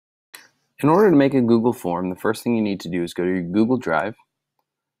In order to make a Google form, the first thing you need to do is go to your Google Drive,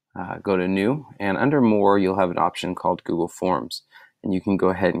 go to New, and under More, you'll have an option called Google Forms, and you can go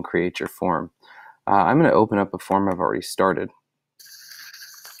ahead and create your form. I'm going to open up a form I've already started,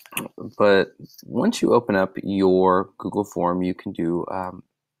 but once you open up your Google form, you can do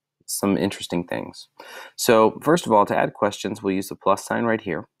some interesting things. So first of all, to add questions, we'll use the plus sign right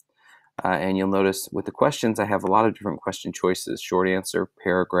here. And you'll notice with the questions, I have a lot of different question choices: short answer,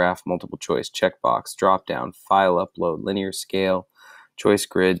 paragraph, multiple choice, checkbox, drop down, file upload, linear scale, choice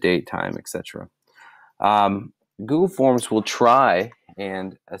grid, date, time, etc. Google Forms will try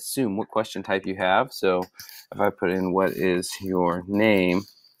and assume what question type you have. So if I put in what is your name,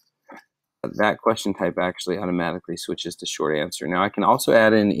 that question type actually automatically switches to short answer. Now I can also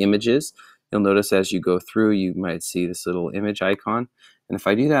add in images. You'll notice as you go through, you might see this little image icon. And if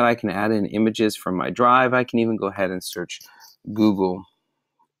I do that, I can add in images from my drive. I can even go ahead and search Google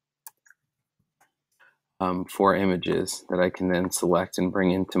for images that I can then select and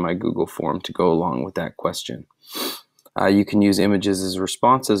bring into my Google form to go along with that question. You can use images as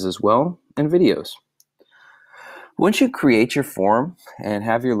responses as well, and videos. Once you create your form and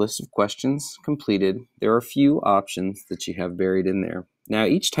have your list of questions completed, there are a few options that you have buried in there. Now,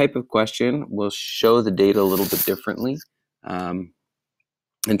 each type of question will show the data a little bit differently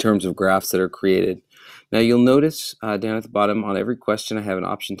in terms of graphs that are created. Now, you'll notice down at the bottom on every question, I have an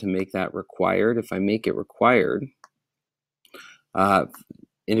option to make that required. If I make it required,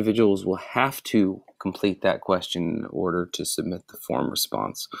 individuals will have to complete that question in order to submit the form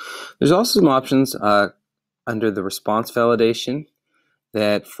response. There's also some options under the response validation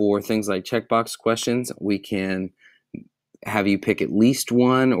that for things like checkbox questions, we can have you pick at least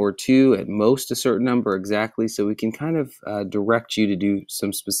one or two, at most a certain number exactly, so we can kind of direct you to do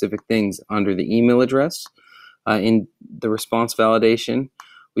some specific things under the email address. In the response validation,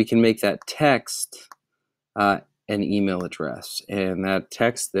 we can make that text an email address, and that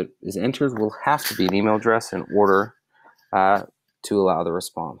text that is entered will have to be an email address in order to allow the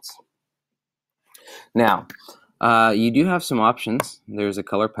response. Now, you do have some options. There's a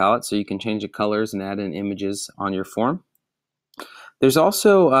color palette, so you can change the colors and add in images on your form. There's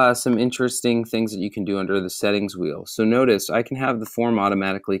also some interesting things that you can do under the settings wheel. So notice I can have the form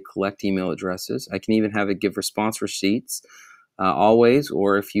automatically collect email addresses. I can even have it give response receipts always,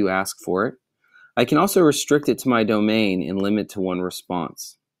 or if you ask for it. I can also restrict it to my domain and limit to one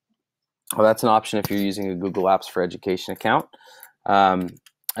response. Well, that's an option if you're using a Google Apps for Education account.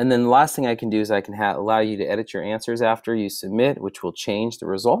 And then the last thing I can do is I can allow you to edit your answers after you submit, which will change the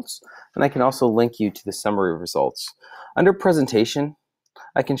results. And I can also link you to the summary results. Under presentation,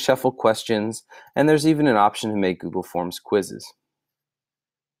 I can shuffle questions, and there's even an option to make Google Forms quizzes.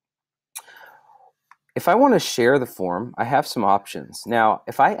 If I want to share the form, I have some options. Now,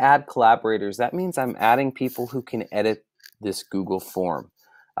 if I add collaborators, that means I'm adding people who can edit this Google form.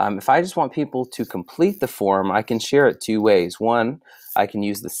 If I just want people to complete the form, I can share it two ways. One, I can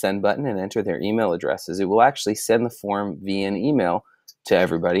use the send button and enter their email addresses. It will actually send the form via an email to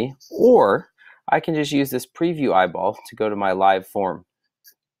everybody. Or I can just use this preview eyeball to go to my live form.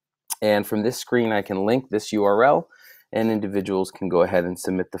 And from this screen, I can link this URL, and individuals can go ahead and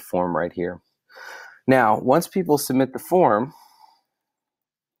submit the form right here. Now, once people submit the form,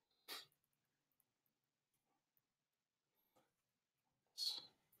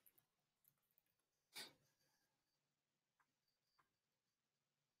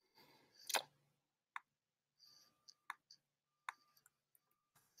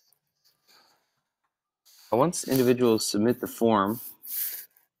 once individuals submit the form,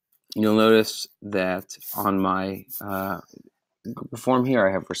 you'll notice that on my form here,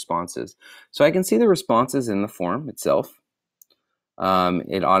 I have responses. So I can see the responses in the form itself.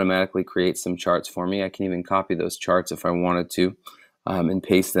 It automatically creates some charts for me. I can even copy those charts if I wanted to and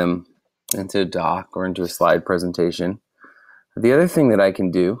paste them into a doc or into a slide presentation. The other thing that I can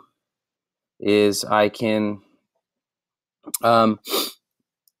do is I can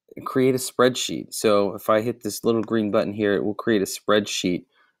create a spreadsheet. So if I hit this little green button here, it will create a spreadsheet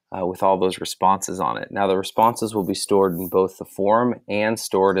with all those responses on it. Now the responses will be stored in both the form and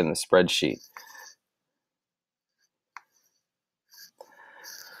stored in the spreadsheet.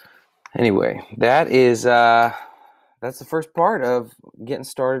 Anyway, that's the first part of getting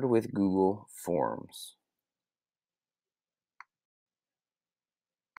started with Google Forms.